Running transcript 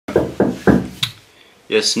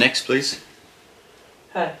Yes, next please.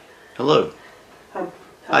 Hi. Hello. Hi.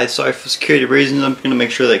 Hi, sorry for security reasons, I'm going to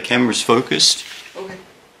make sure that camera's focused. Okay.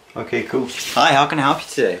 Okay, cool. Hi, how can I help you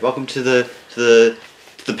today? Welcome to the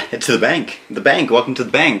bank. The bank, welcome to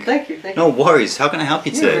the bank. Thank you, thank you. No worries, how can I help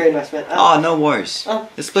you today? You're a very nice man. Oh, no worries.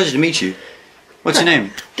 It's a pleasure to meet you. What's your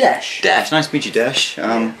name? Dash. Dash, nice to meet you, Dash.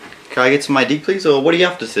 Can I get some ID please, or what are you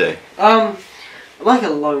after today? I'd like a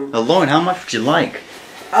loan. A loan, how much would you like?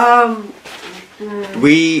 Would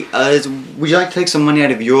you like to take some money out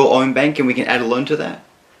of your own bank and we can add a loan to that?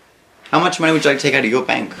 How much money would you like to take out of your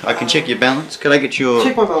bank? I can check your balance. Could I get your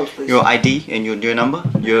check my balance, please. Your ID and your number?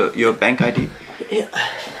 Your bank ID? Yeah.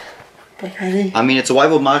 Bank ID. I mean, it's a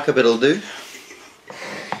whiteboard marker, but it'll do.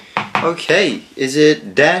 Okay, is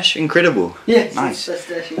it Dash Incredible? Yes, nice. That's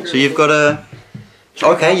Dash Incredible. So you've got a...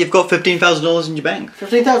 Okay, you've got $15,000 in your bank.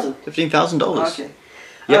 15,000? $15,000. Okay.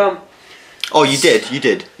 Yep. Oh, you did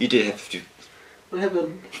have 50. What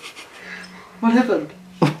happened? What happened?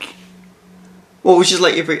 Well, which is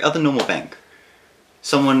like every other normal bank.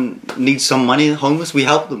 Someone needs some money, homeless, we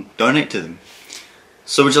help them, donate to them.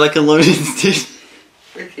 So would you like a loan instead?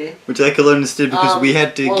 Okay. Would you like a loan instead because we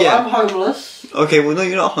had to well, I'm homeless. Okay, well no,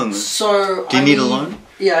 you're not homeless. So do you need a loan?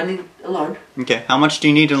 Yeah, I need a loan. Okay, how much do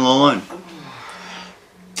you need in a loan?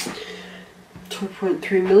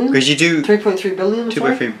 2.3 million? Because you do... 2.3 billion,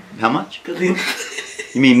 2.3... How much? Billion.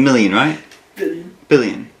 You mean million, right? Billion.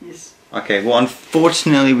 Billion? Yes. Okay, well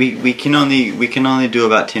unfortunately we can only do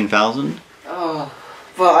about 10,000. Oh,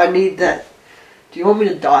 but I need that. Do you want me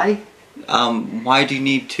to die? Why do you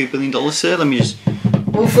need $2 billion, sir? Let me just...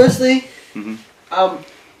 Well, firstly, Mm-hmm. I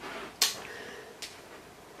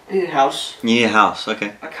need a house. You need a house,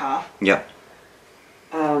 okay. A car. Yep.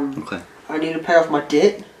 Okay. I need to pay off my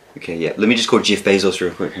debt. Okay, yeah. Let me just call Jeff Bezos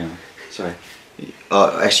real quick. Hang on. Sorry.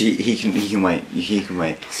 Actually, he can wait. He can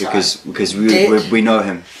wait because we know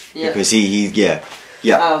him. Yeah. Because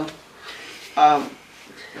yeah.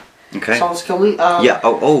 Okay. Someone's killed me. Yeah.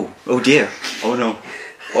 Oh dear. Oh no.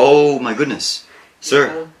 Oh my goodness,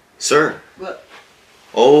 sir. Sir. What?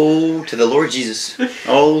 Oh, to the Lord Jesus.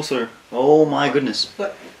 Oh, sir. Oh my goodness.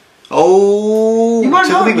 What? Oh. You might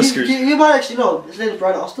know. You You might actually know. His name is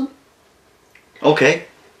Brian Austin. Okay.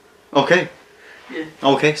 Okay. Yeah.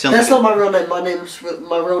 Okay. Sounds That's good. not my real name.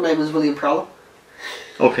 My real name is William Prowler.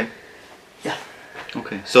 Okay. Yeah.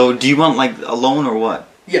 Okay. So, do you want like a loan or what?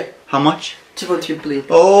 Yeah. How much? 2.2 billion.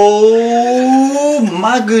 Oh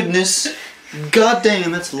my goodness. God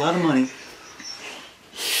damn, that's a lot of money.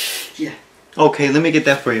 Yeah. Okay, let me get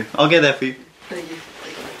that for you. I'll get that for you. Thank you.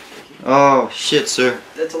 Oh shit, sir.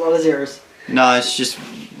 That's a lot of zeros. Nah, it's just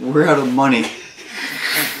we're out of money.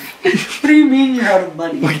 What do you mean you're out of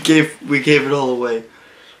money? We gave it all away.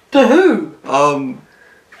 To who? I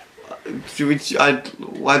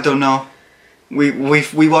don't know. We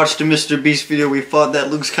watched a Mr. Beast video. We thought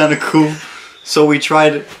that looks kind of cool, so we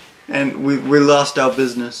tried it, and we lost our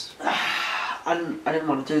business. I didn't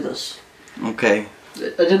want to do this. Okay. I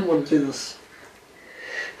didn't want to do this.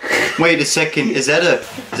 Wait a second. Is that a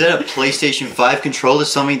PlayStation 5 controller?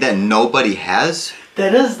 Something that nobody has?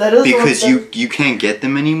 That is. Because you can't get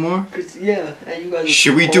them anymore? Yeah, and you guys.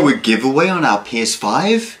 Should we do a giveaway on our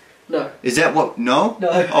PS5? No. Is that what? No? No.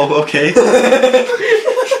 Oh, okay.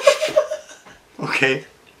 Okay.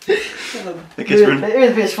 I guess we're... Maybe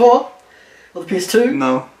the PS4? Or the PS2?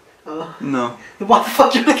 No. Oh. No. Then why the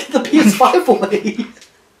fuck did you get the PS5 for me?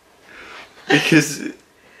 Because...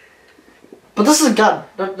 But this is a gun,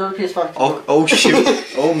 not a PS5. Oh shoot.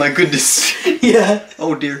 Oh my goodness. Yeah.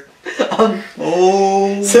 Oh dear.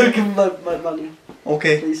 Oh. So give me my money.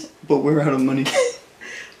 Okay. Please. But we're out of money.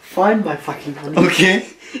 Find my fucking money. Okay.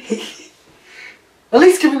 At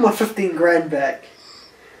least give me my 15 grand back.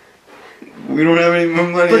 We don't have any more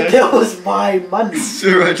money. But that was my money.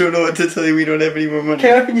 Sir, I don't know what to tell you. We don't have any more money.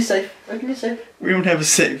 Okay, open your safe. Open your safe. We don't have a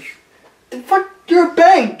safe. The fuck, you're a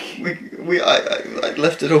bank. I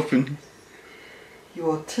left it open. You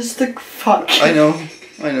autistic fuck. I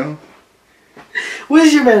know.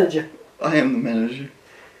 Where's your manager? I am the manager.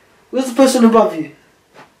 Where's the person above you?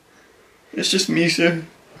 It's just me, sir.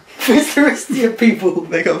 Where's the rest of your people?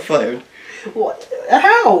 They got fired. What?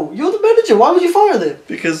 How? You're the manager. Why would you fire them?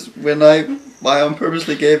 Because when I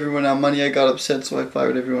purposely gave everyone our money, I got upset, so I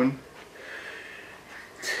fired everyone.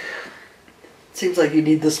 Seems like you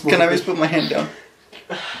need this more. Can I just put my hand down?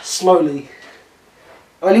 Slowly.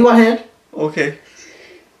 Only one hand? Okay.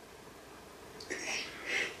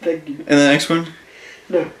 Thank you. And the next one?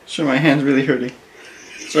 No. Sure, my hand's really hurting.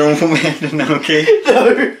 So I'm gonna put my hand down now, okay?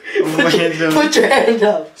 No. Put my hand down. Put your hand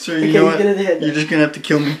up. Sir, you know what? Get in the hand You're just gonna have to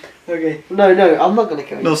kill me. Okay. No, no, I'm not gonna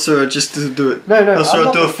kill you. No, sir, just do it. No, no, No, sir, I'm I'll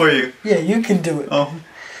not do it gonna- for you. Yeah, you can do it. Oh.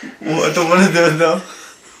 Well, I don't want to do it though.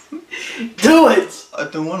 Do it! I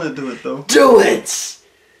don't want to do it though. Do it!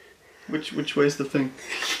 Which way's the thing?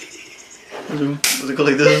 Does it go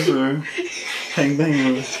like this or hang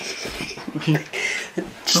bang or? Okay.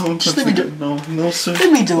 No, Just let me do it. No, no, sir.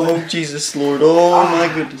 Let me do it. Oh, Jesus, Lord. Oh my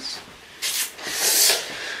goodness.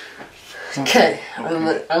 Okay, I'm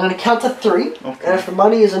gonna count to 3, Okay. and if the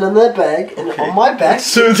money isn't in their bag, and Okay. on my back,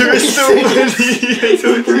 So there is no money.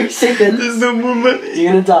 in 3 seconds, There's no more money.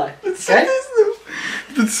 you're gonna die. Okay?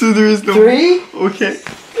 So there is no. 3. Okay.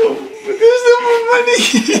 Oh, but there's no more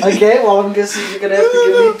money. Okay, well I'm guessing you're gonna have to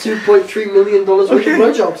give me $2.3 million worth of Okay.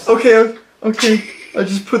 blowjobs. Okay. Okay. I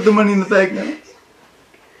just put the money in the bag now.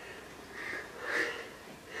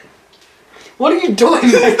 What are you doing,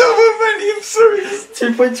 There's man? no more money. I'm sorry.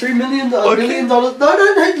 $2.3 million, Okay. million dollars. No, no,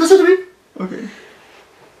 no, listen to me. Okay.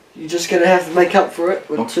 You're just gonna have to make up for it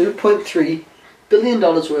with Okay. $2.3 billion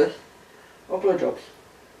worth of blowjobs.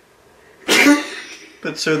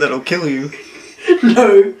 But sir, that'll kill you.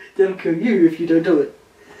 No, they'll kill you if you don't do it.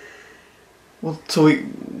 Well,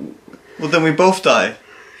 well then we both die.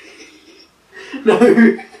 No,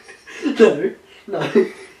 no, no.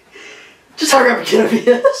 Just hurry up and get over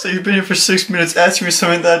here. So you've been here for 6 minutes asking me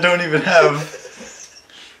something that I don't even have.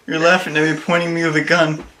 You're laughing at me, pointing me with a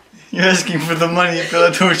gun. You're asking for the money,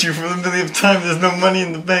 but I told you for the millionth time there's no money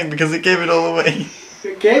in the bank because I gave it all away.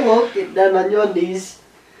 Okay, well, get down on your knees.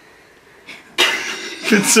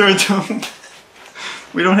 But sir,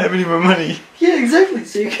 we don't have any more money. Yeah, exactly.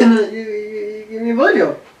 So you can you give me a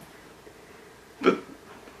blowjob. But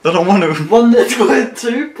I don't want to. One that's worth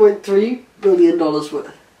 $2.3 billion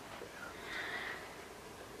worth.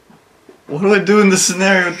 What do I do in this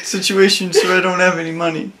scenario situation so I don't have any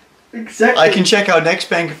money? Exactly. I can check our next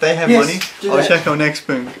bank if they have Yes, money. do I'll that. check our next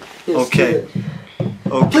bank. Yes, Okay. do it.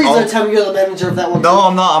 Okay. Please don't tell me you're the manager of that one. No,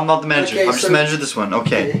 I'm not. I'm not the manager. Okay, I'm just so- the manager of this one.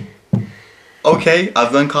 Okay. Okay,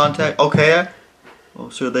 I've done contact. Okay. Oh,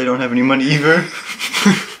 so they don't have any money either.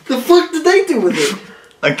 The fuck did they do with it?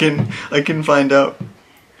 I can find out.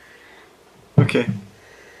 Okay.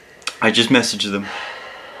 I just messaged them.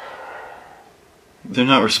 They're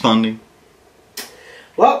not responding.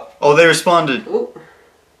 Well. Oh, they responded. Oh.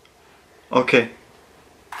 Okay.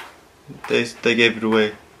 They gave it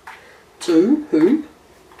away. To who?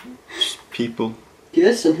 Just people.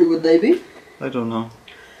 Yes, and who would they be? I don't know.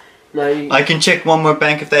 No. You, I can check one more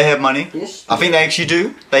bank if they have money. yes. I think they actually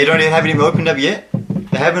do. They don't even have any opened up yet.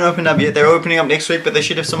 They haven't opened up yet. They're opening up next week, but they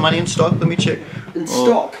should have some money in stock. Let me check. In Oh,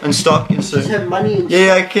 stock. In stock, yes Just sir. have money in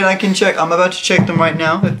Yeah, I can check. I'm about to check them right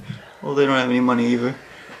now. Well, they don't have any money either.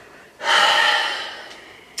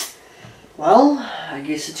 Well, I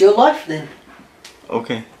guess it's your life then.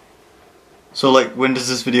 Okay. So like, when does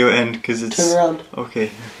this video end? Because it's... Turn around.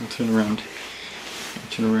 Okay, I'll turn around.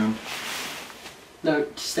 Turn around. No,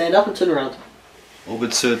 stand up and turn around. Oh,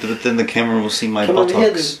 but sir, but then the camera will see my Come over here,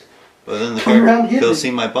 buttocks. But then the Come camera, around here, they'll then.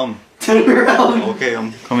 see my bum. Turn around. Okay,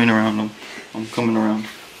 I'm coming around. I'm coming around.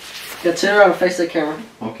 Yeah, turn around and face the camera.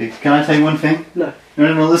 Okay, can I tell you one thing? No.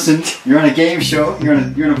 No, listen. You're on a game show. You're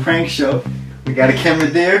on a prank show. We got a camera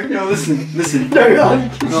there. No, listen. No,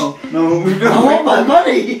 I'm... No. I want my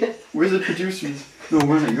money. Where's the producers? No,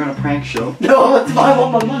 you're on a prank show. No, I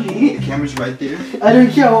want my money. The camera's right there. I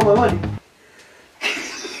don't care, I want my money.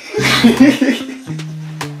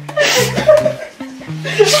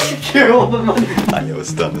 I don't care, I want my money. I know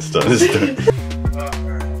it's done.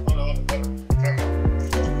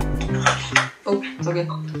 Oh, okay.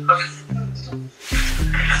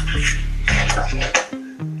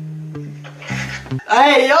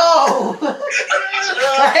 Hey yo!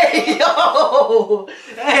 Hey yo!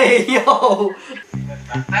 Hey yo!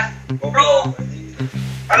 Bro!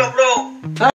 Halo bro!